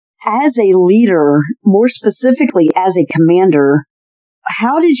As a leader, more specifically as a commander,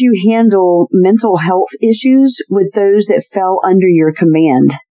 how did you handle mental health issues with those that fell under your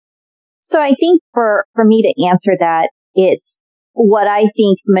command? So I think for me to answer that, it's what I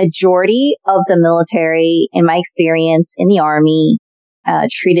think majority of the military, in my experience in the Army,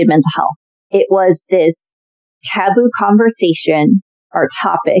 treated mental health. It was this taboo conversation or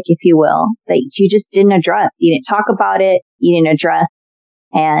topic, if you will, that you just didn't address. You didn't talk about it. You didn't address,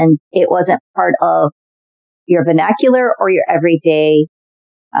 and it wasn't part of your vernacular or your everyday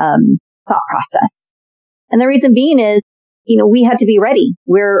thought process. And the reason being is, we had to be ready.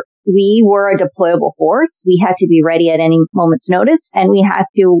 We were a deployable force. We had to be ready at any moment's notice, and we had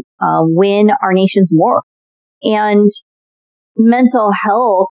to win our nation's war. And mental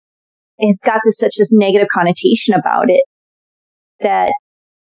health has got such this negative connotation about it that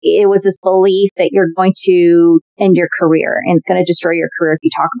it was this belief that you're going to end your career and it's going to destroy your career if you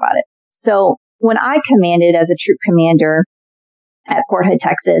talk about it. So when I commanded as a troop commander at Fort Hood,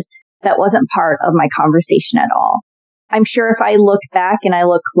 Texas, that wasn't part of my conversation at all. I'm sure if I look back and I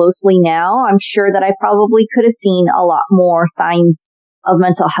look closely now, I'm sure that I probably could have seen a lot more signs of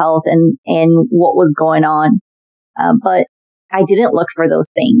mental health and what was going on. But I didn't look for those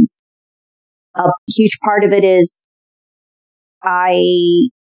things. A huge part of it is I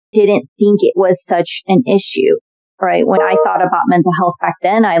didn't think it was such an issue, right? When I thought about mental health back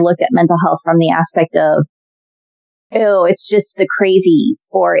then, I looked at mental health from the aspect of, oh, it's just the crazies,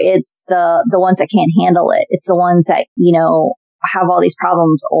 or it's the ones that can't handle it. It's the ones that, have all these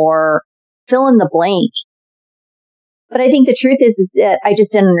problems, or fill in the blank. But I think the truth is that I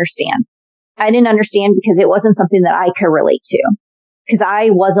just didn't understand. I didn't understand because it wasn't something that I could relate to. Because I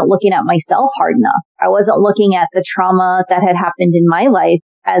wasn't looking at myself hard enough. I wasn't looking at the trauma that had happened in my life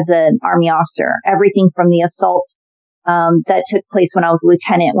as an Army officer. Everything from the assault that took place when I was a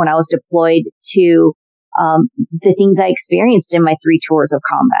lieutenant, when I was deployed, to the things I experienced in my 3 tours of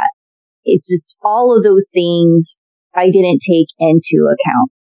combat. It's just all of those things I didn't take into account.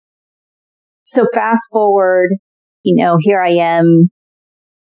 So fast forward, here I am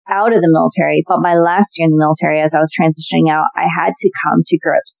out of the military, but my last year in the military, as I was transitioning out, I had to come to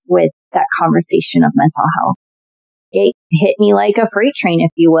grips with that conversation of mental health. It hit me like a freight train,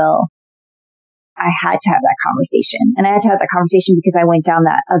 if you will. I had to have that conversation, and I had to have that conversation because I went down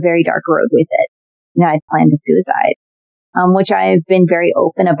a very dark road with it. I had planned a suicide, which I've been very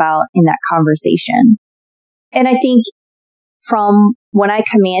open about in that conversation. And I think from when I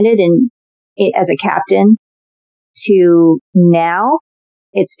commanded as a captain to now,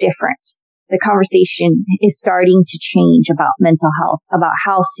 it's different. The conversation is starting to change about mental health, about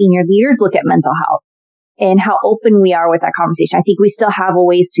how senior leaders look at mental health, and how open we are with that conversation. I think we still have a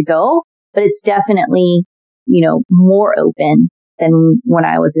ways to go, but it's definitely, more open than when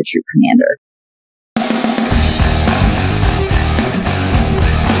I was a troop commander.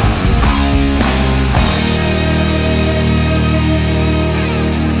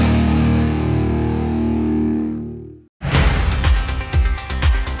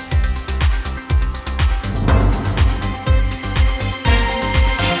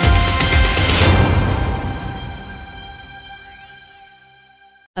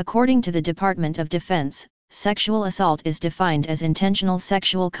 According to the Department of Defense, sexual assault is defined as intentional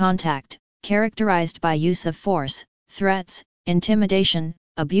sexual contact, characterized by use of force, threats, intimidation,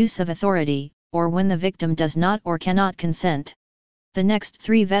 abuse of authority, or when the victim does not or cannot consent. The next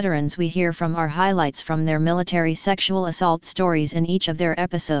 3 veterans we hear from are highlights from their military sexual assault stories in each of their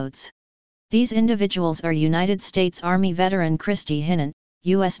episodes. These individuals are United States Army veteran Christy Hinnon,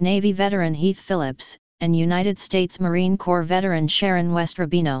 U.S. Navy veteran Heath Phillips, and United States Marine Corps veteran Sharon West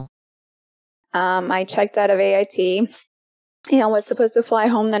Rubino. I checked out of AIT and was supposed to fly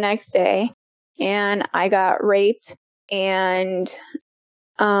home the next day, and I got raped and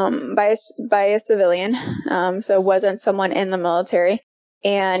by a civilian, so it wasn't someone in the military.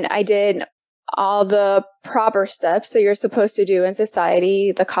 And I did all the proper steps that you're supposed to do in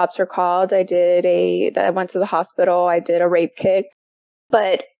society. The cops were called. I went to the hospital. I did a rape kit,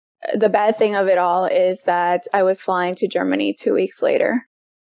 but the bad thing of it all is that I was flying to Germany 2 weeks later.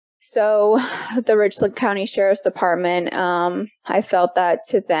 So the Richland County Sheriff's Department, I felt that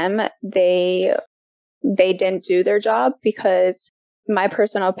to them, they didn't do their job, because my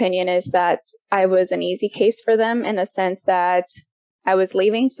personal opinion is that I was an easy case for them in the sense that I was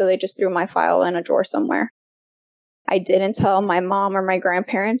leaving, so they just threw my file in a drawer somewhere. I didn't tell my mom or my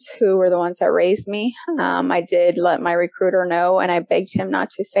grandparents, who were the ones that raised me. I did let my recruiter know, and I begged him not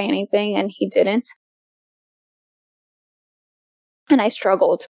to say anything, and he didn't. And I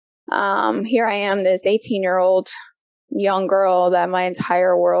struggled. Here I am, this 18-year-old young girl that my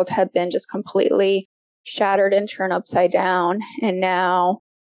entire world had been just completely shattered and turned upside down. And now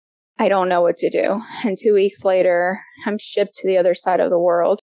I don't know what to do. And 2 weeks later, I'm shipped to the other side of the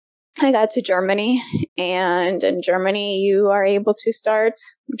world. I got to Germany, and in Germany, you are able to start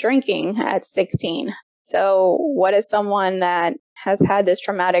drinking at 16. So what does someone that has had this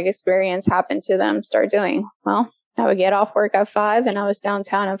traumatic experience happen to them start doing? Well, I would get off work at 5 and I was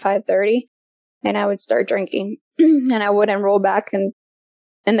downtown at 5:30 and I would start drinking and I wouldn't roll back and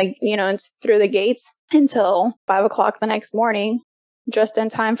through the gates until 5 o'clock the next morning, just in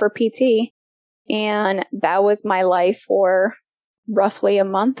time for PT. And that was my life for roughly a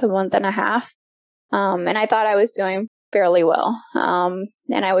month and a half. And I thought I was doing fairly well.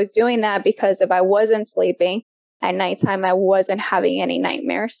 And I was doing that because if I wasn't sleeping at nighttime, I wasn't having any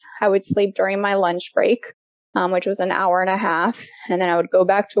nightmares. I would sleep during my lunch break, which was an hour and a half. And then I would go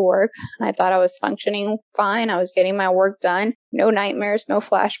back to work. I thought I was functioning fine. I was getting my work done. No nightmares, no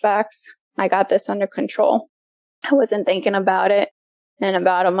flashbacks. I got this under control. I wasn't thinking about it. And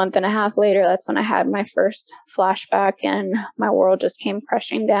about a month and a half later, that's when I had my first flashback and my world just came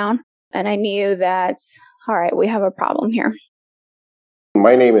crashing down. And I knew that, all right, we have a problem here.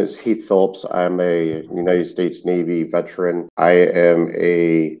 My name is Heath Phillips. I'm a United States Navy veteran. I am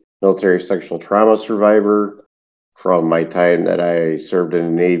a military sexual trauma survivor. From my time that I served in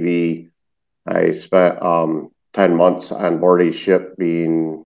the Navy, I spent 10 months on board a ship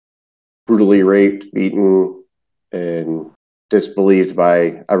being brutally raped, beaten, and disbelieved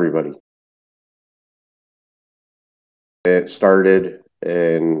by everybody. It started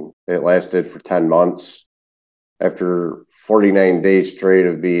and it lasted for 10 months. After 49 days straight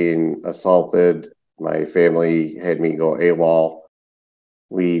of being assaulted, my family had me go AWOL.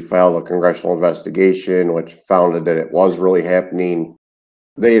 We filed a congressional investigation, which found that it was really happening.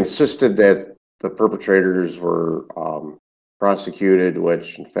 They insisted that the perpetrators were prosecuted,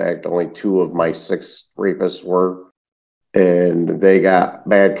 which in fact only 2 of my 6 rapists were. And they got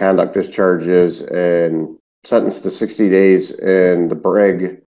bad conduct discharges and sentenced to 60 days in the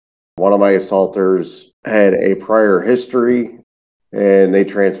brig. One of my assaulters had a prior history, and they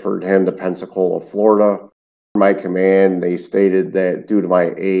transferred him to Pensacola, Florida. My command, they stated that due to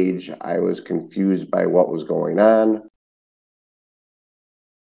my age, I was confused by what was going on.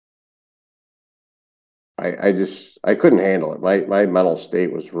 I couldn't handle it. My mental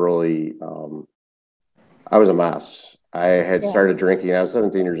state was really, I was a mess. I had started drinking. I was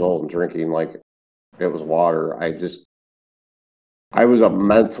 17 years old and drinking like it was water. I was a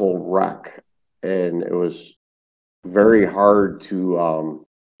mental wreck, and it was very hard to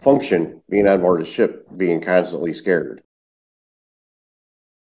function being on board a ship, being constantly scared.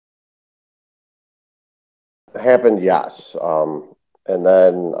 It happened, yes. And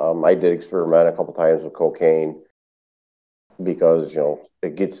then I did experiment a couple times with cocaine because,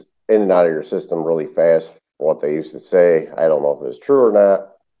 it gets in and out of your system really fast. What they used to say, I don't know if it was true or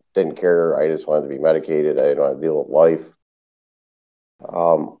not. Didn't care. I just wanted to be medicated. I didn't want to deal with life.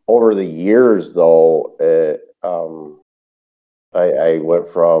 Over the years, though, I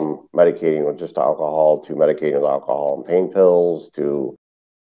went from medicating with just alcohol to medicating with alcohol and pain pills to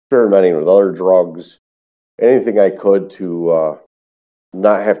experimenting with other drugs, anything I could to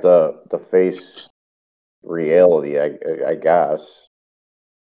not have to face reality, I guess.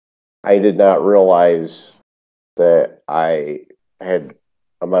 I did not realize that I had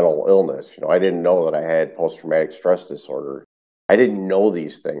a mental illness. I didn't know that I had post-traumatic stress disorder. I didn't know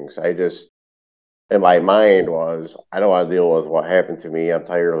these things. I just, in my mind was, I don't want to deal with what happened to me. I'm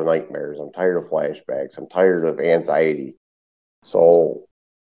tired of nightmares. I'm tired of flashbacks. I'm tired of anxiety. So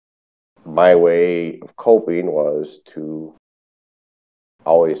my way of coping was to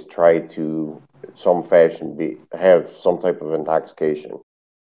always try to, in some fashion, have some type of intoxication.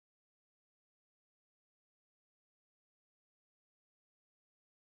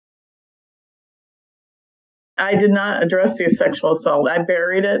 I did not address the sexual assault. I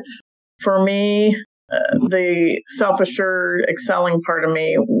buried it. For me, the self-assured, excelling part of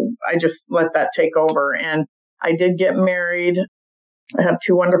me, I just let that take over. And I did get married. I have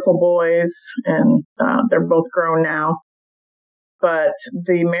 2 wonderful boys, and they're both grown now. But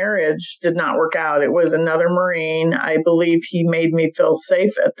the marriage did not work out. It was another Marine. I believe he made me feel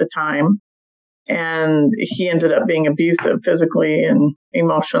safe at the time. And he ended up being abusive physically and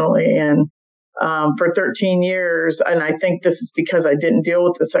emotionally. And for 13 years, and I think this is because I didn't deal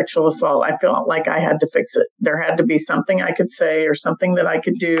with the sexual assault, I felt like I had to fix it. There had to be something I could say or something that I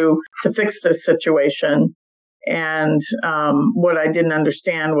could do to fix this situation. And what I didn't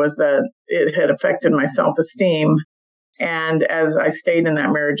understand was that it had affected my self-esteem. And as I stayed in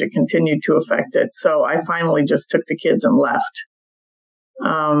that marriage, it continued to affect it. So I finally just took the kids and left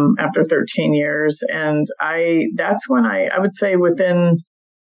after 13 years. And that's when I would say within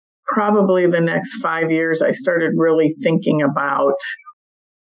probably the next 5 years, I started really thinking about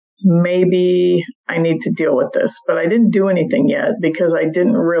maybe I need to deal with this. But I didn't do anything yet because I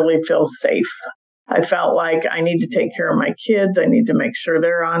didn't really feel safe. I felt like I need to take care of my kids. I need to make sure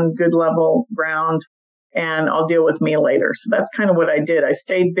they're on good level ground, and I'll deal with me later. So that's kind of what I did. I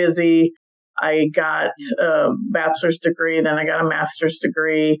stayed busy. I got a bachelor's degree, then I got a master's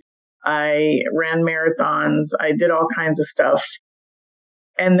degree. I ran marathons. I did all kinds of stuff.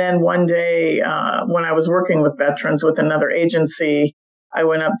 And then one day, when I was working with veterans with another agency, I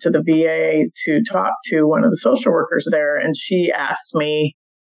went up to the VA to talk to one of the social workers there, and she asked me,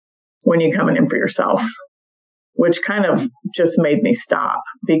 "When are you coming in for yourself?" Which kind of just made me stop,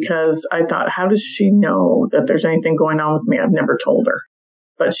 because I thought, how does she know that there's anything going on with me? I've never told her,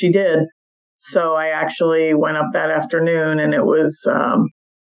 but she did. So I actually went up that afternoon, and it was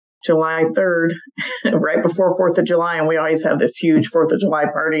July 3rd, right before 4th of July. And we always have this huge 4th of July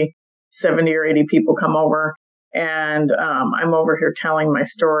party. 70 or 80 people come over. And I'm over here telling my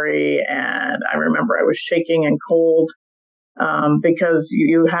story. And I remember I was shaking and cold because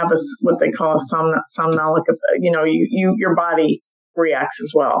you have what they call a somnolic, your body reacts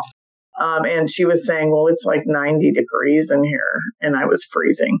as well. And she was saying, well, it's like 90 degrees in here. And I was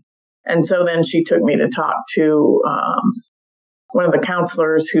freezing. And so then she took me to talk to one of the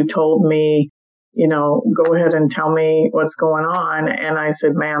counselors, who told me, go ahead and tell me what's going on. And I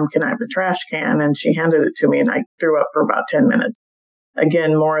said, ma'am, can I have a trash can? And she handed it to me, and I threw up for about 10 minutes.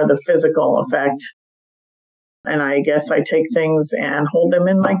 Again, more of the physical effect. And I guess I take things and hold them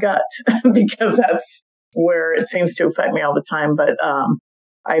in my gut because that's where it seems to affect me all the time. But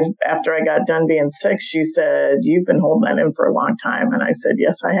after I got done being sick, she said, you've been holding that in for a long time. And I said,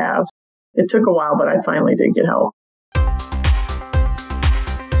 yes, I have. It took a while, but I finally did get help.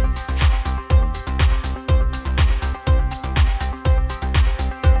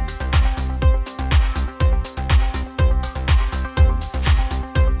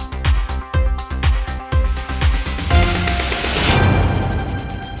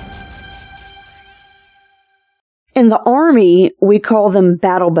 In the Army, we call them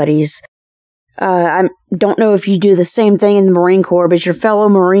battle buddies. I don't know if you do the same thing in the Marine Corps, but your fellow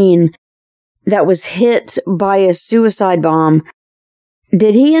Marine that was hit by a suicide bomb,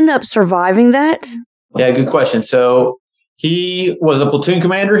 did he end up surviving that? Yeah, good question. So he was a platoon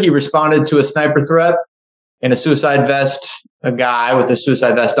commander. He responded to a sniper threat, and a suicide vest, a guy with a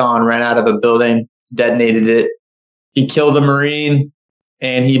suicide vest on, ran out of a building, detonated it. He killed a Marine,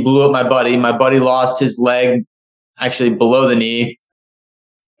 and he blew up my buddy. My buddy lost his leg actually below the knee.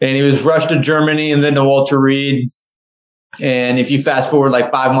 And he was rushed to Germany and then to Walter Reed. And if you fast forward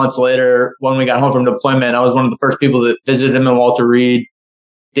like 5 months later, when we got home from deployment, I was one of the first people that visited him in Walter Reed.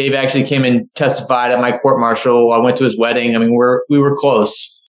 Dave actually came and testified at my court martial. I went to his wedding. I mean, we were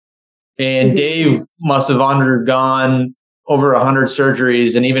close. And Dave must have undergone over 100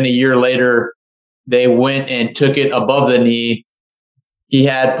 surgeries. And even a year later, they went and took it above the knee. He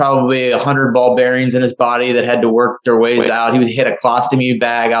had probably 100 ball bearings in his body that had to work their ways out. He had a colostomy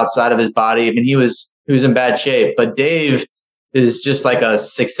bag outside of his body. I mean, he was in bad shape. But Dave is just like a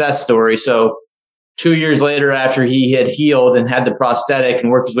success story. So 2 years later, after he had healed and had the prosthetic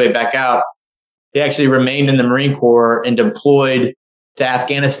and worked his way back out, he actually remained in the Marine Corps and deployed to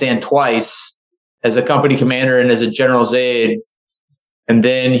Afghanistan twice as a company commander and as a general's aide. And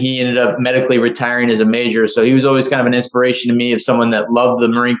then he ended up medically retiring as a major. So he was always kind of an inspiration to me of someone that loved the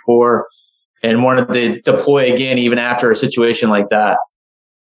Marine Corps and wanted to deploy again, even after a situation like that.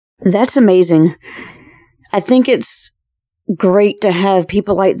 That's amazing. I think it's great to have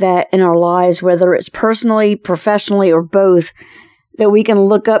people like that in our lives, whether it's personally, professionally, or both, that we can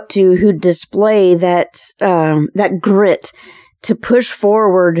look up to, who display that grit to push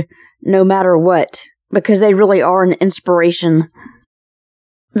forward no matter what, because they really are an inspiration.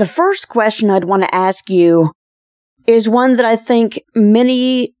 The first question I'd want to ask you is one that I think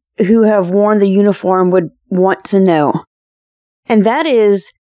many who have worn the uniform would want to know. And that is,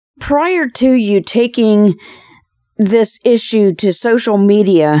 prior to you taking this issue to social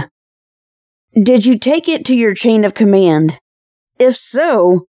media, did you take it to your chain of command? If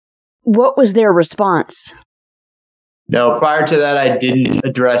so, what was their response? No, prior to that, I didn't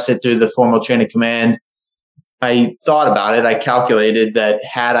address it through the formal chain of command. I thought about it. I calculated that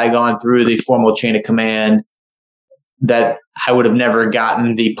had I gone through the formal chain of command, that I would have never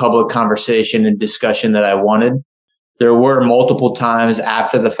gotten the public conversation and discussion that I wanted. There were multiple times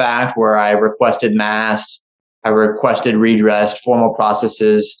after the fact where I requested masks, I requested redress, formal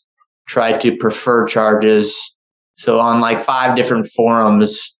processes, tried to prefer charges. So on like 5 different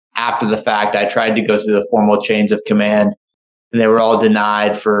forums after the fact, I tried to go through the formal chains of command, and they were all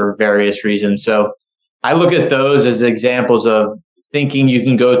denied for various reasons. So I look at those as examples of thinking you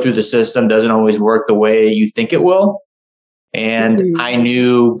can go through the system doesn't always work the way you think it will. And I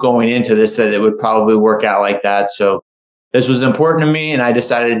knew going into this that it would probably work out like that. So this was important to me, and I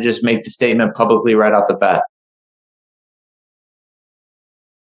decided to just make the statement publicly right off the bat.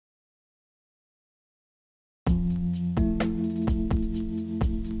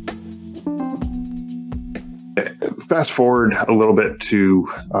 Fast forward a little bit to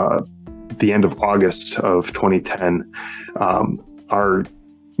the end of August of 2010. Our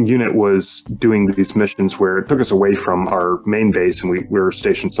unit was doing these missions where it took us away from our main base, and we were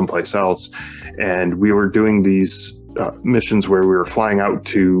stationed someplace else. And we were doing these missions where we were flying out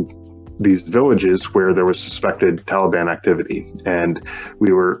to these villages where there was suspected Taliban activity. And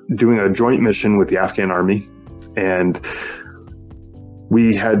we were doing a joint mission with the Afghan army, and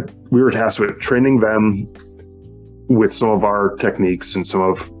we were tasked with training them with some of our techniques and some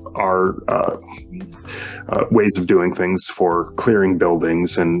of our ways of doing things for clearing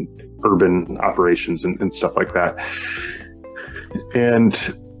buildings and urban operations and stuff like that. And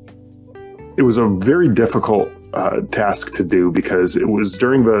it was a very difficult task to do because it was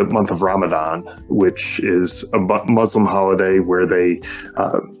during the month of Ramadan, which is a Muslim holiday where they,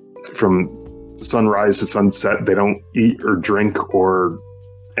 from sunrise to sunset, they don't eat or drink or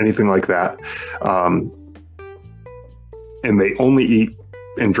anything like that. And they only eat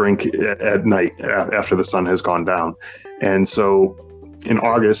and drink at night after the sun has gone down. And so in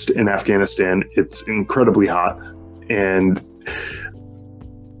August in Afghanistan, it's incredibly hot, and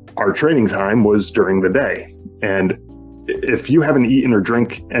our training time was during the day. And if you haven't eaten or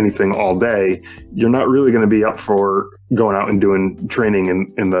drink anything all day, you're not really going to be up for going out and doing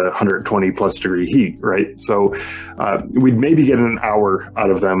training in the 120 plus degree heat, right? So we'd maybe get an hour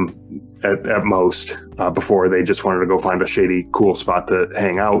out of them at most before they just wanted to go find a shady, cool spot to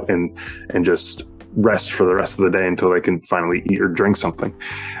hang out and just rest for the rest of the day until they can finally eat or drink something.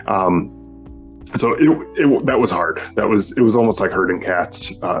 So that was hard. It was almost like herding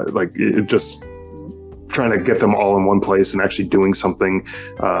cats. Like it just trying to get them all in one place and actually doing something,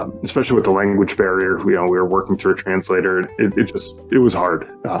 especially with the language barrier. We were working through a translator. It was hard.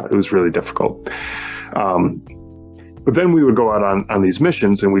 It was really difficult. But then we would go out on these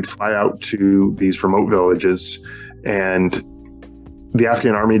missions, and we'd fly out to these remote villages, and the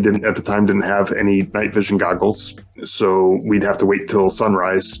Afghan army at the time didn't have any night vision goggles. So we'd have to wait till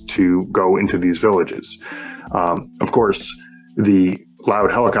sunrise to go into these villages. Of course, the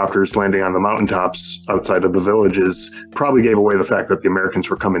loud helicopters landing on the mountaintops outside of the villages probably gave away the fact that the Americans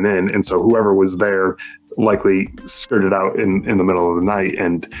were coming in. And so whoever was there likely skirted out in the middle of the night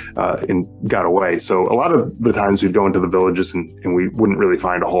and got away. So a lot of the times we'd go into the villages and we wouldn't really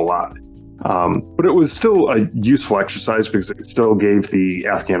find a whole lot. But it was still a useful exercise because it still gave the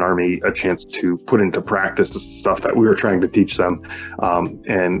Afghan army a chance to put into practice the stuff that we were trying to teach them.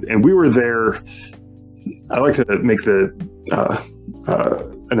 And we were there. I like to make the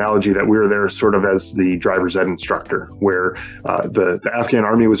analogy that we were there sort of as the driver's ed instructor, where the Afghan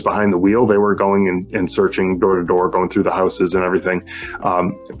army was behind the wheel. They were going and searching door to door, going through the houses and everything.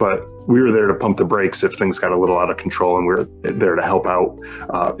 But we were there to pump the brakes if things got a little out of control, and we were there to help out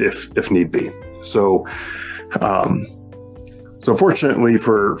if need be. So fortunately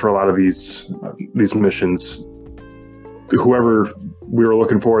for a lot of these missions, whoever we were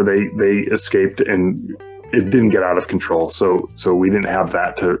looking for, they escaped, and it didn't get out of control. So we didn't have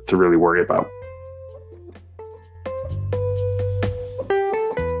that to really worry about.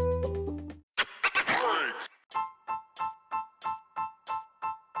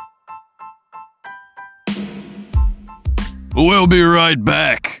 We'll be right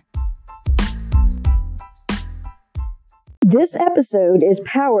back. This episode is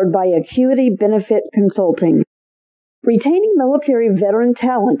powered by Acuity Benefit Consulting. Retaining military veteran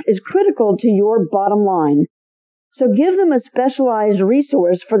talent is critical to your bottom line, so give them a specialized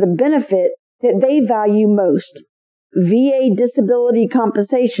resource for the benefit that they value most: VA disability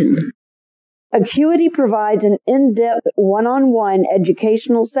compensation. Acuity provides an in-depth one-on-one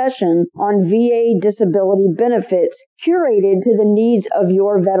educational session on VA disability benefits curated to the needs of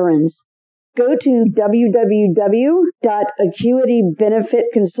your veterans. Go to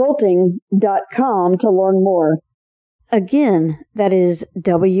www.acuitybenefitconsulting.com to learn more. Again, that is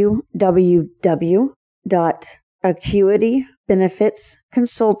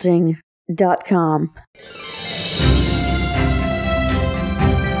www.acuitybenefitsconsulting.com.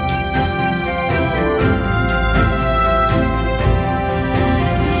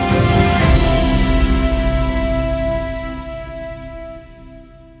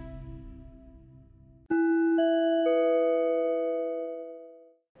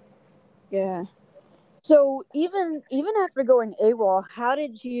 Yeah. So even after going AWOL,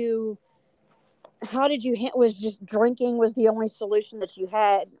 was just drinking was the only solution that you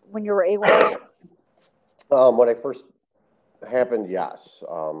had when you were AWOL? When I first happened, yes.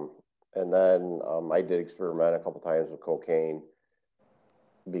 And then I did experiment a couple times with cocaine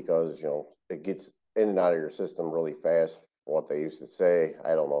because, it gets in and out of your system really fast, what they used to say.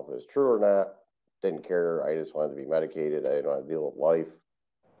 I don't know if it was true or not. Didn't care. I just wanted to be medicated. I didn't want to deal with life.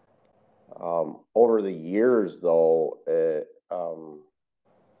 Over the years, though,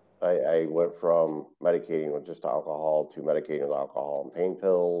 I went from medicating with just alcohol to medicating with alcohol and pain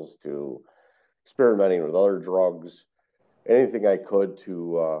pills to experimenting with other drugs, anything I could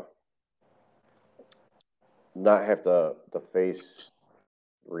to not have to face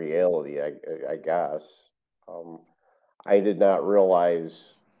reality, I guess. I did not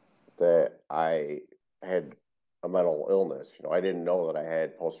realize that I had a mental illness. I didn't know that I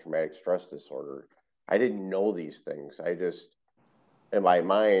had post-traumatic stress disorder. I didn't know these things. I just, in my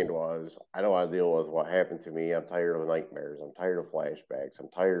mind was, I don't want to deal with what happened to me. I'm tired of nightmares. I'm tired of flashbacks. I'm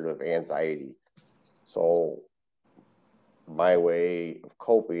tired of anxiety. So my way of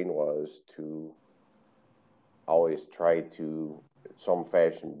coping was to always try to, in some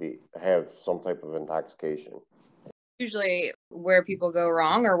fashion, have some type of intoxication. Usually where people go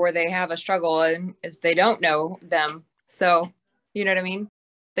wrong or where they have a struggle is they don't know them. So, you know what I mean?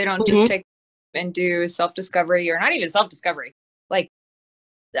 They don't just take and do self-discovery, or not even self-discovery, like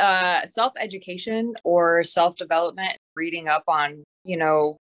self-education or self-development, reading up on,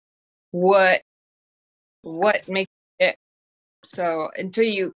 what makes it. So until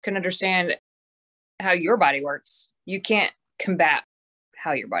you can understand how your body works, you can't combat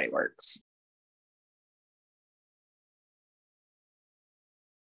how your body works.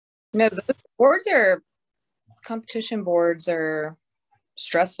 No, those competition boards are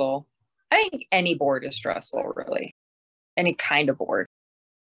stressful. I think any board is stressful, really. Any kind of board.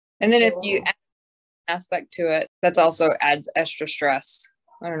 And then if you add an aspect to it, that's also add extra stress.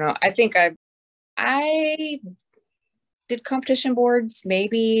 I don't know. I think I did competition boards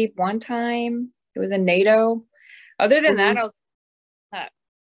maybe one time. It was in NATO. Other than that, I was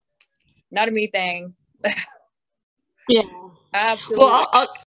not a me thing. Yeah. Absolutely. Well,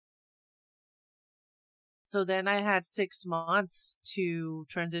 So then I had 6 months to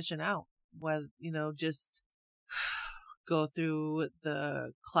transition out, just go through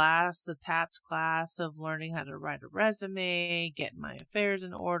the TAPS class of learning how to write a resume, getting my affairs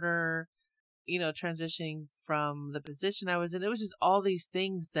in order, transitioning from the position I was in. It was just all these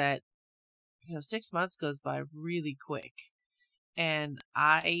things that, 6 months goes by really quick. And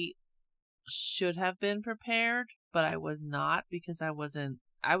I should have been prepared, but I was not, because I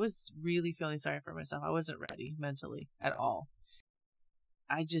was really feeling sorry for myself. I wasn't ready mentally at all.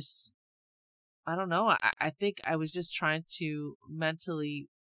 I don't know. I think I was just trying to mentally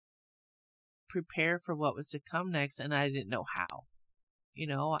prepare for what was to come next, and I didn't know how.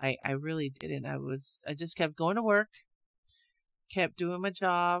 I really didn't. I just kept going to work, kept doing my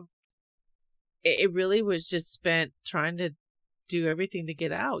job. It really was just spent trying to do everything to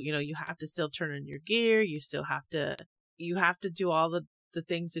get out. You have to still turn in your gear. You have to do all the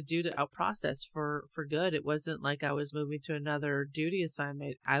things to do to out process for good. It wasn't like I was moving to another duty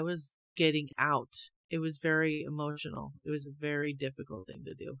assignment. I was getting out. It was very emotional. It was a very difficult thing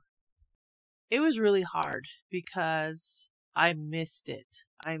to do. It was really hard because I missed it.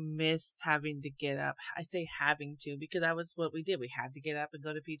 I missed having to get up. I say having to because that was what we did. We had to get up and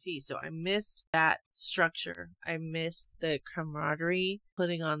go to PT. So I missed that structure. I missed the camaraderie,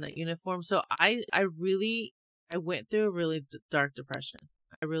 putting on that uniform. So I went through a really dark depression.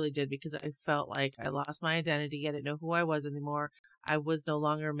 I really did, because I felt like I lost my identity. I didn't know who I was anymore. I was no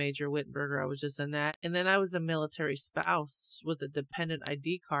longer Major Wittenberger. I was just in that. And then I was a military spouse with a dependent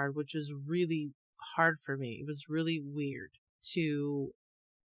ID card, which was really hard for me. It was really weird to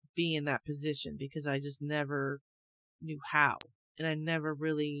be in that position because I just never knew how. And I never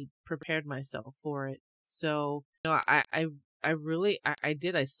really prepared myself for it. So, I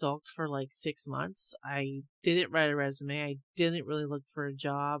did. I sulked for like 6 months. I didn't write a resume. I didn't really look for a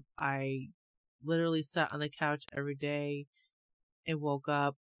job. I literally sat on the couch every day and woke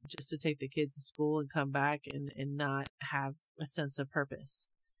up just to take the kids to school and come back and not have a sense of purpose.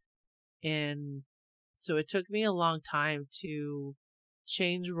 And so it took me a long time to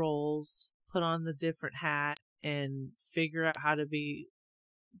change roles, put on the different hat, and figure out how to be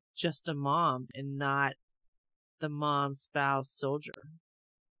just a mom and not the mom, spouse, soldier.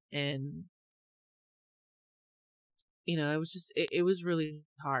 And it was just it was really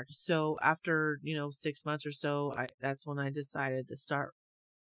hard. So after 6 months or so, that's when I decided to start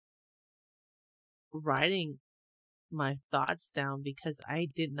writing my thoughts down because I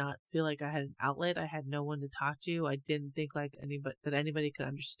did not feel like I had an outlet. I had no one to talk to. I didn't think like anybody could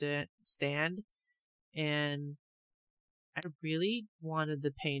understand. And I really wanted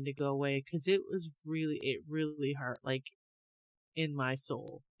the pain to go away because it really hurt. Like in my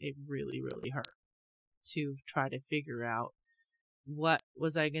soul, it really, really hurt to try to figure out what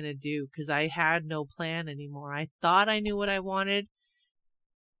was I going to do because I had no plan anymore. I thought I knew what I wanted,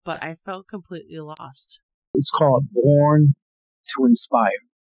 but I felt completely lost. It's called Born to Inspire.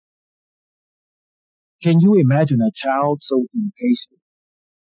 Can you imagine a child so impatient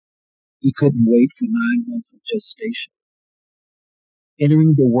he couldn't wait for 9 months of gestation?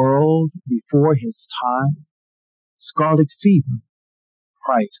 Entering the world before his time, scarlet fever,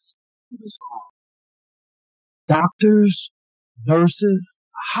 price of his crime. Doctors, nurses,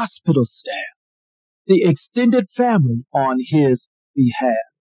 hospital staff, the extended family on his behalf.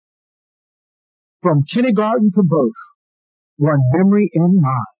 From kindergarten to birth, run memory in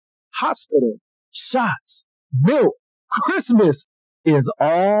mind. Hospital, shots, milk, Christmas is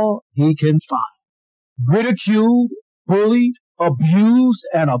all he can find. Ridiculed, bullied, abused,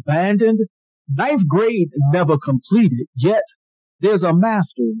 and abandoned. 9th grade never completed, yet there's a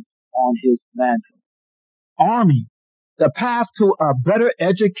master on his mantle. Army, the path to a better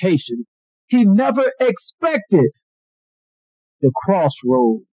education he never expected. The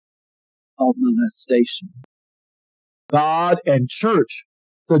crossroad of molestation. God and church,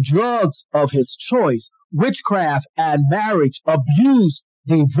 the drugs of his choice, witchcraft and marriage, abuse,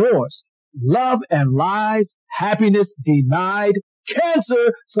 divorce, love and lies, happiness denied,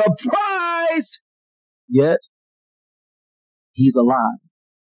 cancer, surprise! Yet, he's alive.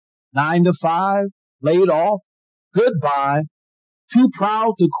 9 to 5, laid off, goodbye, too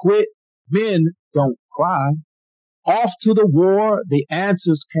proud to quit, men don't cry. Off to the war, the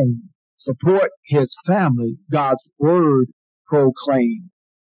answers came. Support his family, God's word proclaim.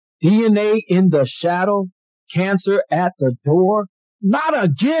 DNA in the shadow, cancer at the door. Not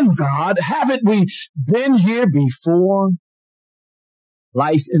again, God. Haven't we been here before?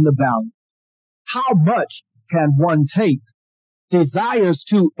 Life in the balance. How much can one take? Desires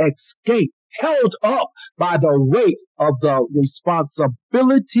to escape, held up by the weight of the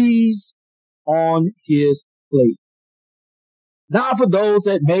responsibilities on his plate. Now for those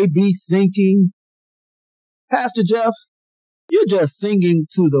that may be thinking, Pastor Jeff, you're just singing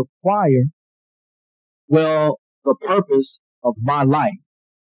to the choir. Well, the purpose of my life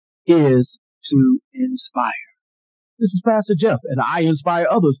is to inspire. This is Pastor Jeff, and I inspire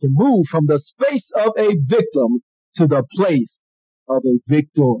others to move from the space of a victim to the place of a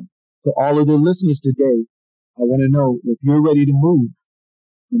victor. To all of the listeners today, I want to know if you're ready to move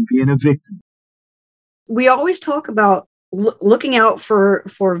from being a victim. We always talk about looking out for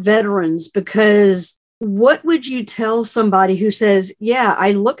veterans, because what would you tell somebody who says, yeah,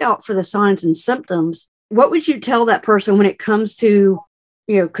 I look out for the signs and symptoms? What would you tell that person when it comes to,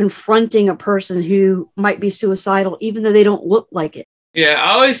 confronting a person who might be suicidal, even though they don't look like it? Yeah,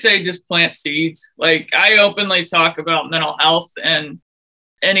 I always say just plant seeds. Like, I openly talk about mental health and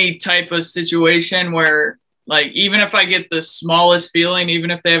any type of situation where, like, even if I get the smallest feeling,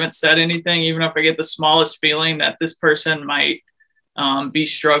 even if they haven't said anything, even if I get the smallest feeling that this person might be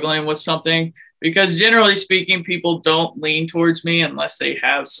struggling with something, because generally speaking, people don't lean towards me unless they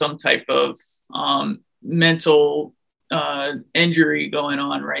have some type of mental injury going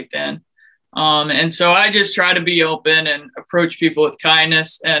on right then. And so I just try to be open and approach people with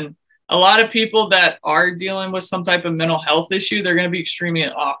kindness. And a lot of people that are dealing with some type of mental health issue, they're going to be extremely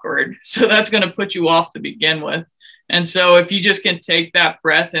awkward. So that's going to put you off to begin with. And so if you just can take that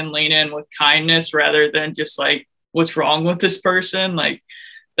breath and lean in with kindness rather than just like, what's wrong with this person? Like,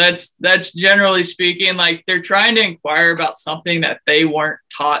 that's generally speaking, like, they're trying to inquire about something that they weren't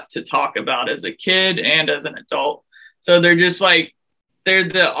taught to talk about as a kid and as an adult. So they're just like, they're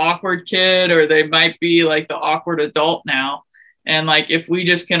the awkward kid, or they might be like the awkward adult now. And like, if we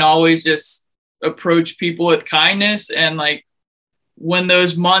just can always just approach people with kindness, and like, when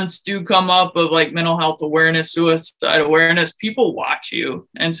those months do come up of like mental health awareness, suicide awareness, people watch you.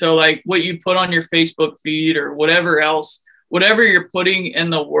 And so like, what you put on your Facebook feed or whatever else, whatever you're putting in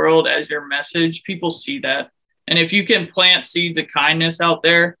the world as your message, people see that. And if you can plant seeds of kindness out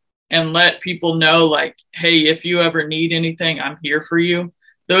there and let people know, like, hey, if you ever need anything, I'm here for you.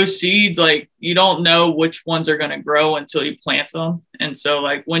 Those seeds, like, you don't know which ones are going to grow until you plant them. And so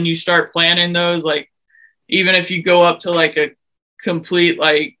like, when you start planting those, like, even if you go up to like a complete,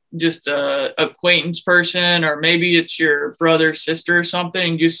 like, just a acquaintance person, or maybe it's your brother, sister or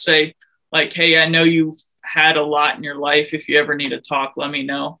something, just say like, hey, I know you've had a lot in your life. If you ever need to talk, let me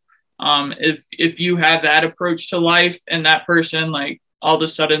know. If you have that approach to life and that person, like all of a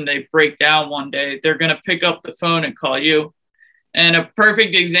sudden they break down one day, they're going to pick up the phone and call you. And a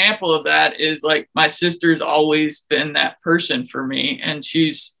perfect example of that is like my sister's always been that person for me. And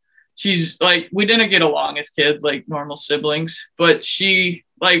she's like, we didn't get along as kids, like normal siblings, but she,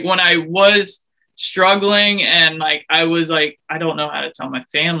 like when I was struggling and like, I was like, I don't know how to tell my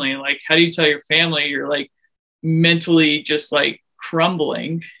family. Like, how do you tell your family you're like mentally just like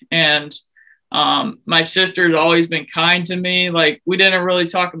crumbling? And my sister's always been kind to me. Like, we didn't really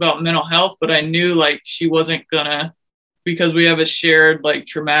talk about mental health, but I knew like she wasn't gonna, because we have a shared like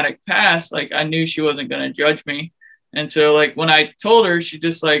traumatic past, like I knew she wasn't gonna judge me. And so like when I told her, she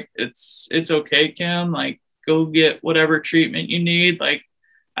just like, it's okay, Kim, like go get whatever treatment you need. Like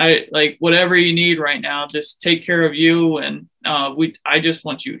I like whatever you need right now, just take care of you. And I just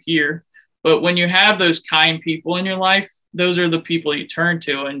want you here. But when you have those kind people in your life, those are the people you turn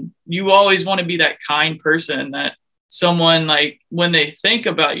to. And you always want to be that kind person that someone, like when they think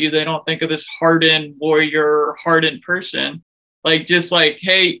about you, they don't think of this hardened warrior, hardened person. Like, just like,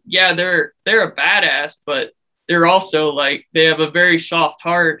 hey, yeah, they're a badass, but they're also like, they have a very soft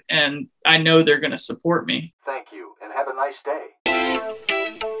heart and I know they're going to support me. Thank you and have a nice day.